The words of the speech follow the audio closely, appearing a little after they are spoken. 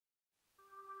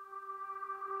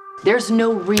There's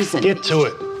no reason. Get to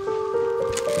it.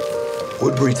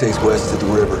 Woodbury takes west to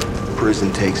the river.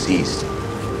 Prison takes east.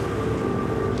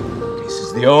 This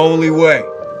is the only way.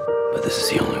 But this is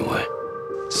the only way.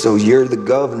 So you're the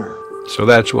governor. So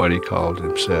that's what he called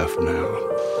himself now.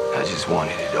 I just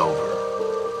wanted it over.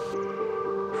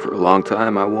 For a long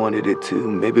time, I wanted it too,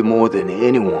 maybe more than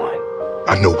anyone.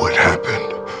 I know what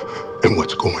happened and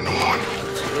what's going on.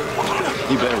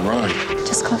 You better run.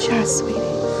 Just close your eyes, sweetie.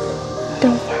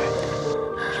 Don't worry.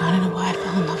 You wanna know why I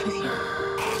fell in love with you?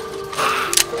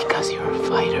 Because you're a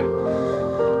fighter.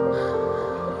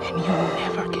 And you'll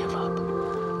never give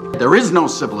up. There is no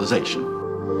civilization.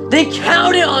 They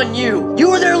counted on you. You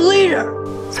were their leader.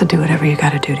 So do whatever you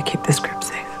gotta do to keep this group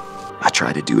safe. I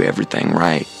tried to do everything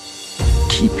right.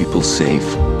 Keep people safe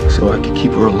so I could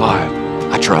keep her alive.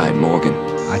 I tried, Morgan.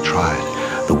 I tried.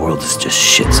 The world is just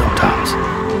shit sometimes.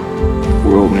 The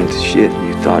world went to shit and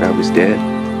you thought I was dead.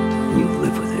 You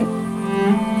live with it.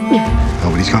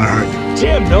 Nobody's gonna hurt you.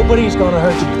 Jim, nobody's gonna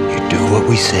hurt you. You do what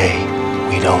we say,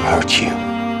 we don't hurt you.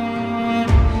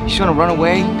 You just wanna run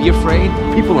away? Be afraid?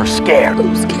 People are scared.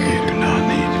 I'm scared. You do not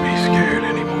need to be scared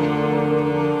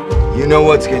anymore. You know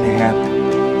what's gonna happen.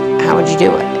 How would you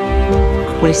do it?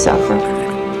 Would he suffer?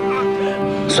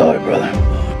 Sorry, brother.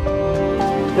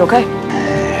 You okay?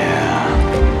 Yeah.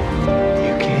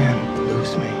 You can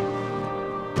lose me.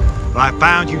 But I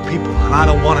found you people, and I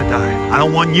don't want to die. I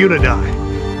don't want you to die.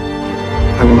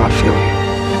 I will not fail you.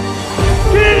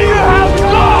 Get in your house,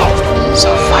 go!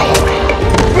 So fight, Rick.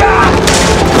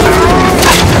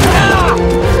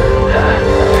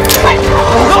 Fight for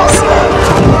all of us.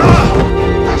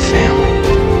 My family.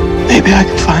 Maybe I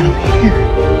can find them here.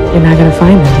 You're not gonna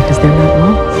find them because they're not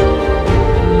lost.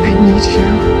 I need you. I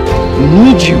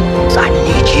need you. I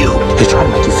need you. They try to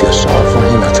make you feel sorry for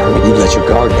him. They try to make you let your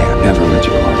guard down. Never let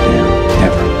your guard down.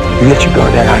 Never. You let your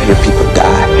guard down out here, people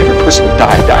die. Every person who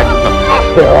died.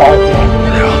 They're all dead.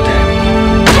 They're all dead.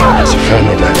 That's a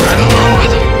family died right along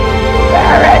with them.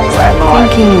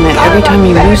 Thinking that every time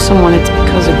you lose someone, it's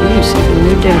because of you, something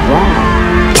you did wrong.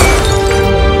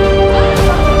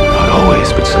 Not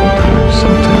always, but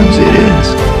sometimes it is.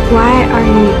 Why are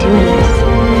you doing this?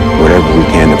 Whatever we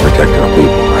can to protect our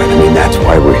people, right? I mean, that's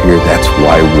why we're here. That's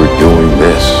why we're doing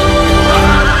this.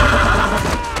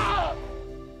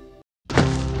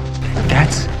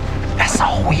 That's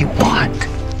all we want.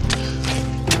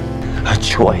 A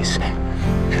choice.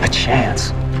 A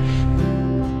chance.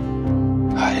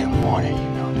 I didn't want it, you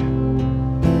know that.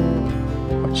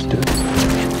 What you do?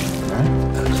 Right?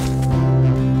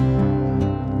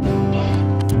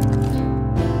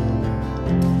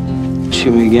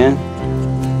 Shoot me again?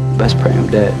 Best pray I'm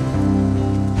dead.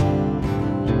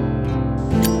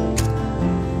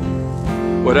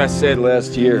 What I said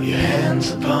last year,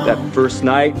 that first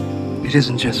night, It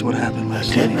isn't just what happened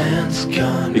last night.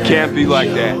 it can't be like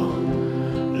that.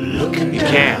 It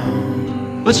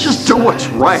can't. Let's just do what's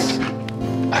right.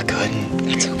 I couldn't.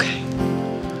 It's okay.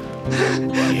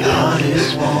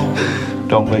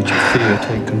 Don't let your fear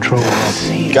take control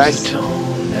of you. Guys,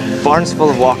 barn's full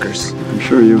of walkers. I'm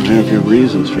sure you have your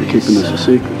reasons for keeping this a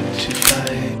secret.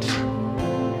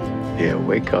 Yeah,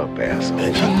 wake up, asshole.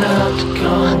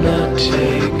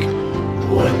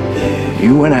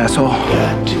 You an asshole.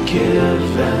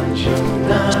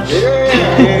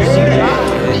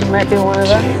 You might be one of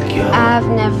them. I've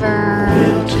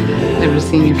never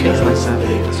seen your face like that.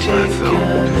 That's what I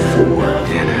felt before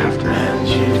and after.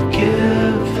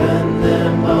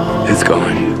 It's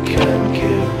gone.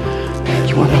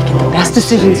 You are making the best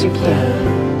decisions you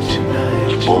can.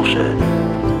 It's bullshit.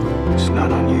 It's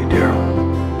not on you,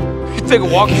 Daryl. You think a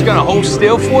walker's gonna hold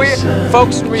still for you?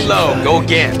 Focus and reload. Go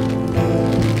again.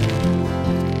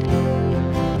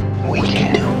 We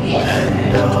can do anything.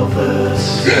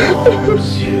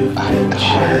 I'm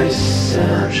tired,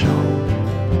 Marshall.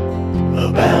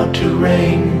 About to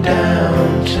rain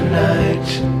down tonight.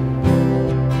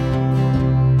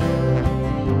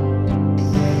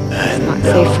 It's not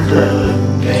safe for her.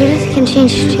 Judas can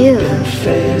change too. I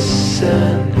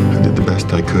did the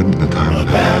best I could in the time I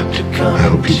had. I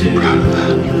hope you'd be proud of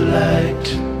that.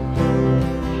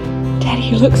 Daddy,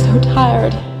 you look so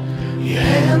tired. I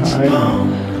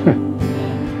know.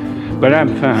 But I'm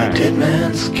fine. Dead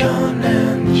man's gone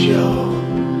and you're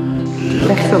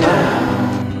That's a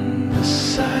lot. the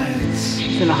sights.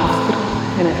 She's in a hospital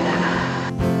in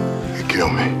Atlanta. You kill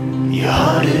me. Your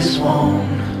heart is warm.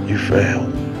 You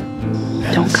failed.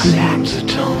 Don't come back.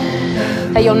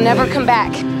 Hey, you'll never come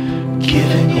back.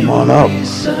 Come on up.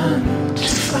 To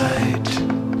fight.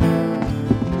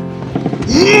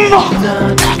 Not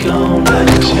gonna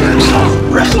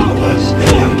Rest of us.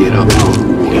 Get up.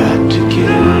 got to give.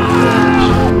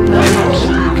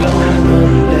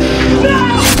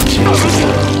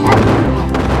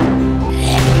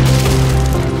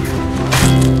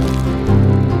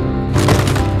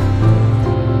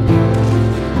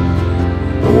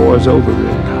 war's over,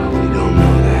 Rick. No, we don't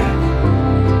know that.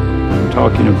 I'm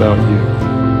talking about you.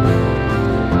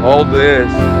 All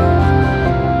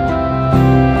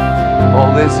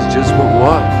this is just what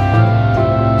was.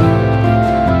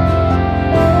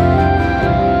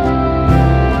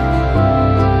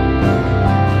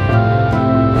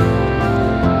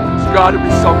 There's gotta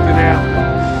be something else.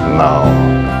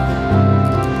 No.